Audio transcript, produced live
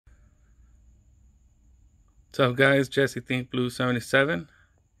What's up, guys? Jesse Think Blue 77,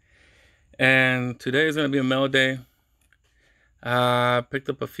 and today is gonna be a mail day. Picked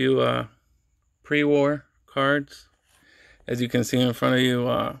up a few pre-war cards. As you can see in front of you,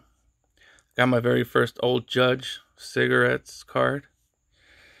 got my very first Old Judge cigarettes card.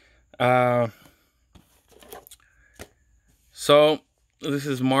 Uh, so this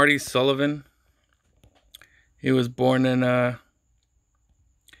is Marty Sullivan. He was born in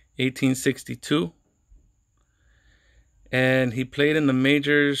 1862. And he played in the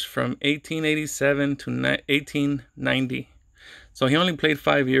majors from 1887 to 1890. So he only played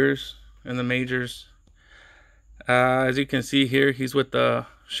 5 years in the majors. As you can see here, he's with the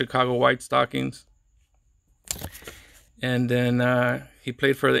Chicago White Stockings. And then he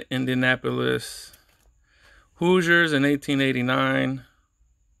played for the Indianapolis Hoosiers in 1889.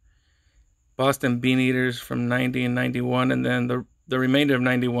 Boston Beaneaters from 90 and 91. And then the remainder of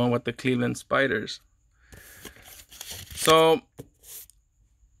 91 with the Cleveland Spiders. So,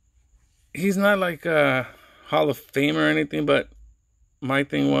 he's not like a Hall of Fame or anything, but my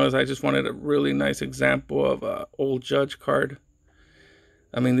thing was I just wanted a really nice example of a Old Judge card.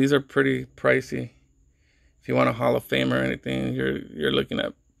 I mean, these are pretty pricey. If you want a Hall of Fame or anything, you're looking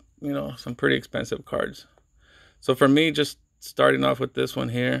at, some pretty expensive cards. So for me, just starting off with this one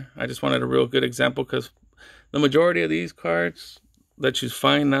here, I just wanted a real good example because the majority of these cards that you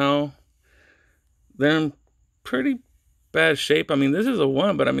find now, they're in pretty bad shape. I mean, this is a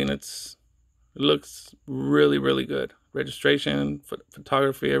 1, but I mean, it looks really, really good. Registration,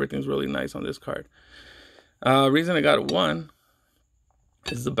 photography, everything's really nice on this card. Reason I got a 1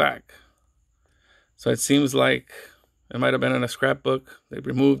 is the back. So it seems like it might have been in a scrapbook. They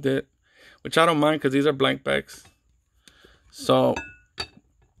removed it, which I don't mind because these are blank backs. So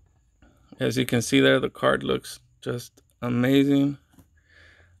as you can see there, the card looks just amazing.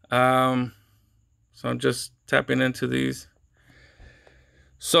 So I'm just tapping into these.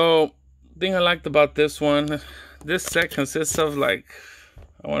 So thing I liked about this one, this set consists of like,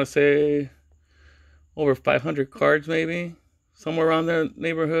 I want to say over 500 cards, maybe somewhere around the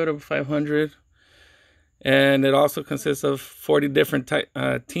neighborhood of 500. And it also consists of 40 different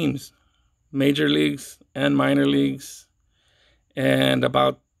teams, major leagues and minor leagues, and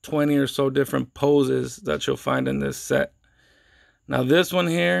about 20 or so different poses that you'll find in this set. Now this one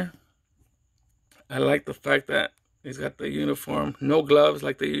here, I like the fact that he's got the uniform, no gloves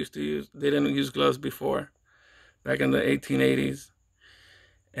like they used to use. They didn't use gloves before, back in the 1880s.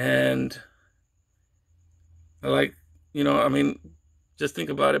 And I like, I mean, just think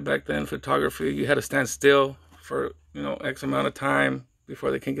about it. Back then, photography, you had to stand still for, X amount of time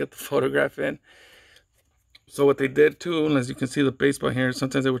before they can get the photograph in. So what they did too, and as you can see the baseball here,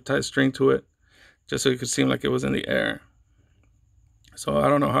 sometimes they would tie a string to it just so it could seem like it was in the air. So I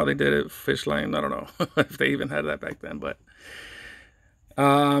don't know how they did it, fish line, I don't know if they even had that back then, but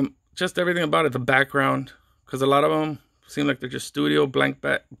just everything about it, the background, because a lot of them seem like they're just studio blank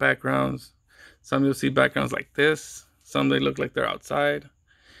backgrounds. Some you'll see backgrounds like this, some they look like they're outside.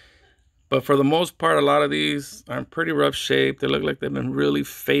 But for the most part, a lot of these are in pretty rough shape. They look like they've been really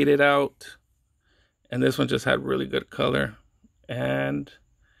faded out. And this one just had really good color. And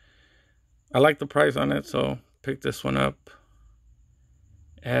I like the price on it, so picked this one up.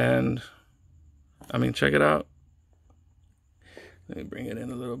 And I mean, check it out. Let me bring it in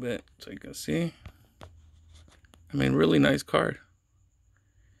a little bit so you can see. I mean, really nice card.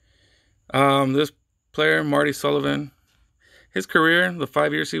 This player, Marty Sullivan, his career, the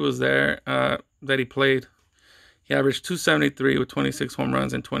 5 years he was there, that he played, he averaged 273 with 26 home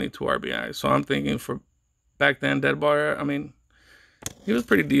runs and 22 RBI. So I'm thinking for back then, dead ball, I mean, he was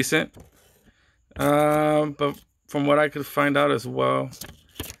pretty decent. But from what I could find out as well,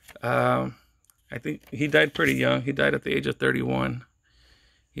 I think he died pretty young. He died at the age of 31.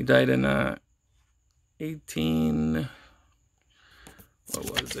 He died in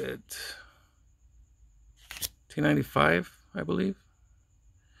 1895, I believe.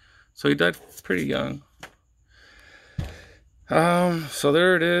 So he died pretty young. So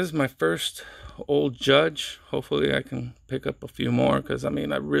there it is, my first Old Judge. Hopefully I can pick up a few more because I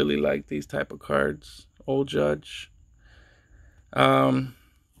mean I really like these type of cards. Old Judge.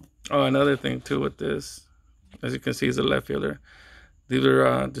 Oh, another thing too with this, as you can see, is a left fielder. These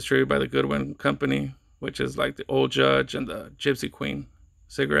are distributed by the Goodwin Company, which is like the Old Judge and the Gypsy Queen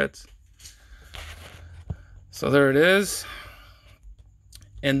cigarettes. So there it is.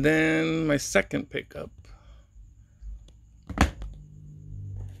 And then my second pickup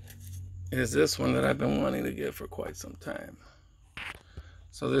is this one that I've been wanting to get for quite some time.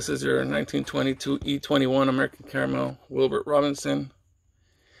 So this is your 1922 E21 American Caramel Wilbert Robinson.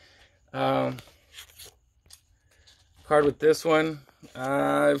 card with this one.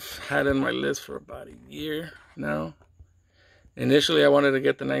 I've had it in my list for about a year now. Initially, I wanted to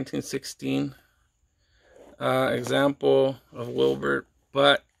get the 1916 example of Wilbert,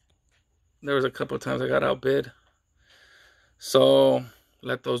 but there was a couple of times I got outbid. So,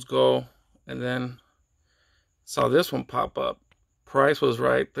 let those go. And then saw this one pop up. Price was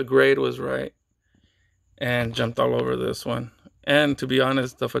right. The grade was right. And jumped all over this one. And to be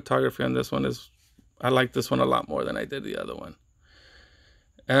honest, the photography on this one is... I like this one a lot more than I did the other one.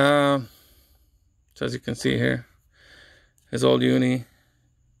 So as you can see here, his old uni.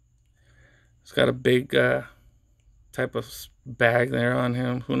 It's got a big type of bag there on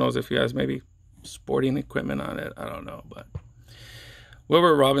him. Who knows if he has maybe sporting equipment on it. I don't know. But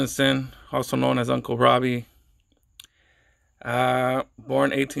Wilbert Robinson, also known as Uncle Robbie. Born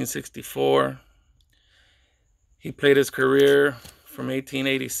 1864. He played his career from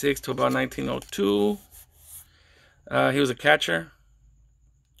 1886 to about 1902. He was a catcher.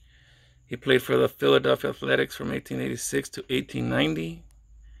 He played for the Philadelphia Athletics from 1886 to 1890.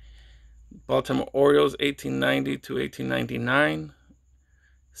 Baltimore Orioles 1890 to 1899.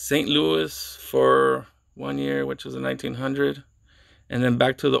 St. Louis for 1 year, which was in 1900. And then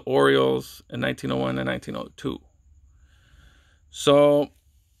back to the Orioles in 1901 and 1902. So,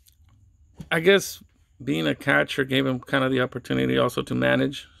 I guess being a catcher gave him kind of the opportunity also to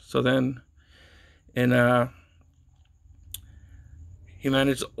manage. So then, he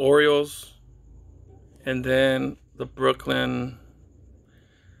managed the Orioles and then the Brooklyn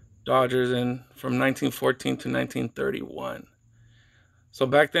Dodgers from 1914 to 1931. So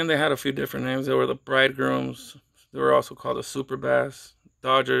back then they had a few different names. They were the Bridegrooms. They were also called the Super Bass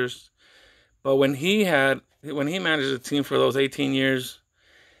Dodgers. But when he managed the team for those 18 years,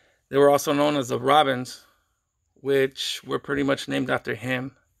 they were also known as the Robins, which were pretty much named after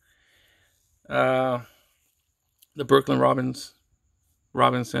him. The Brooklyn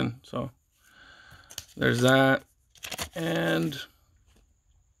Robinson. So there's that. And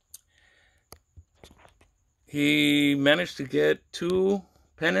he managed to get 2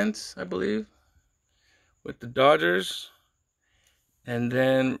 pennants, I believe, with the Dodgers, and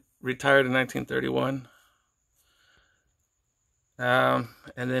then retired in 1931.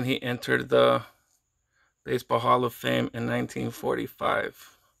 And then he entered the Baseball Hall of Fame in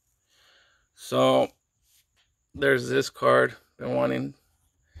 1945. So there's this card. Been wanting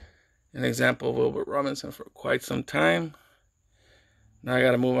an example of Wilbert Robinson for quite some time. Now I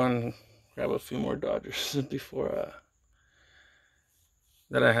got to move on and grab a few more Dodgers before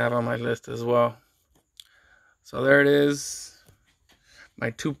that I have on my list as well. So there it is. My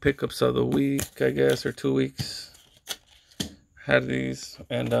 2 pickups of the week, I guess, or 2 weeks. Had these,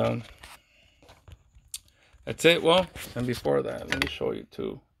 and that's it. Well, and before that, let me show you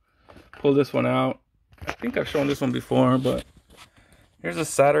too. Pull this one out. I think I've shown this one before, but here's a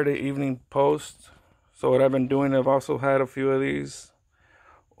Saturday Evening Post. So what I've been doing, I've also had a few of these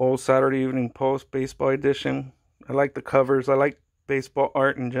old Saturday Evening Post baseball edition. I like the covers. I like baseball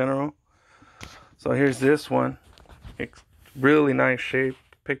art in general. So here's this one. It's really nice shape.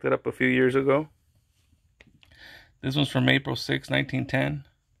 Picked it up a few years ago. This one's from April 6, 1910.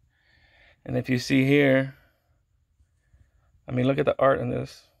 And if you see here, I mean, look at the art in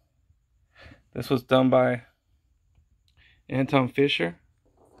this. This was done by Anton Fisher.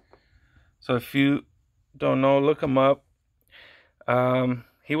 So if you don't know, look him up.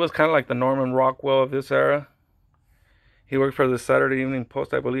 He was kind of like the Norman Rockwell of this era. He worked for the Saturday Evening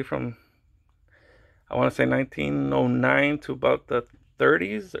Post, I believe, from, I want to say 1909 to about the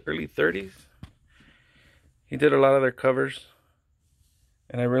 30s, the early 30s. He did a lot of their covers,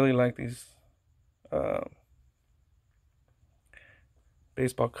 and I really like these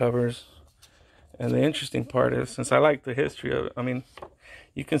baseball covers. And the interesting part is, since I like the history of it, I mean,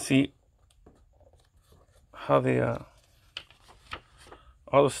 you can see how they,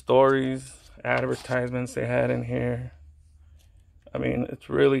 all the stories, advertisements they had in here. I mean, it's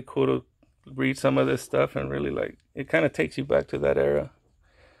really cool to read some of this stuff and really like, it kind of takes you back to that era,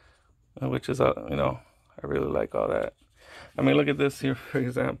 which is, you know, I really like all that. I mean, look at this here, for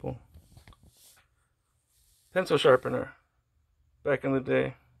example. Pencil sharpener. Back in the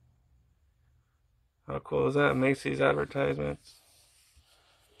day. How cool is that? Macy's advertisements.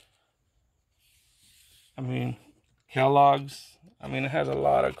 I mean, Kellogg's. I mean, it has a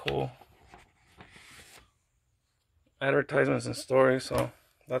lot of cool advertisements and stories, so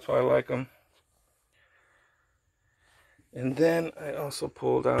that's why I like them. And then I also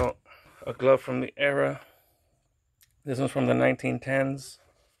pulled out a glove from the era. This one's from the 1910s.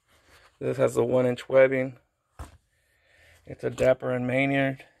 This has the 1-inch webbing. It's a Dapper and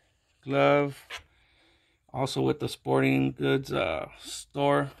Maynard glove. Also with the sporting goods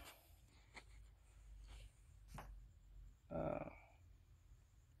store.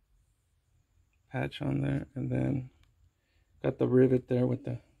 Patch on there, and then got the rivet there with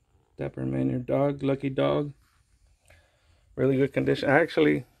the Dapper Man, your dog, Lucky Dog. Really good condition. I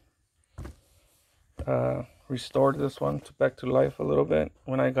actually restored this one back to life a little bit.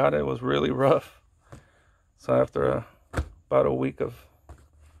 When I got it, it was really rough. So after about a week of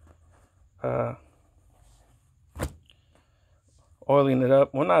oiling it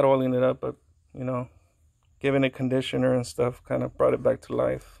up, well, not oiling it up, but you know, giving it conditioner and stuff, kind of brought it back to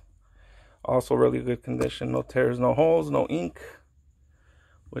life. Also really good condition, no tears, no holes, no ink,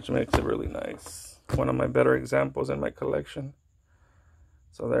 which makes it really nice. One of my better examples in my collection.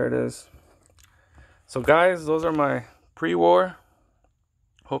 So there it is. So guys, those are my pre-war.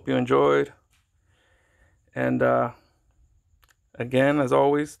 Hope you enjoyed. And again, as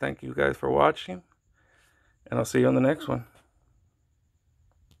always, thank you guys for watching. And I'll see you on the next one.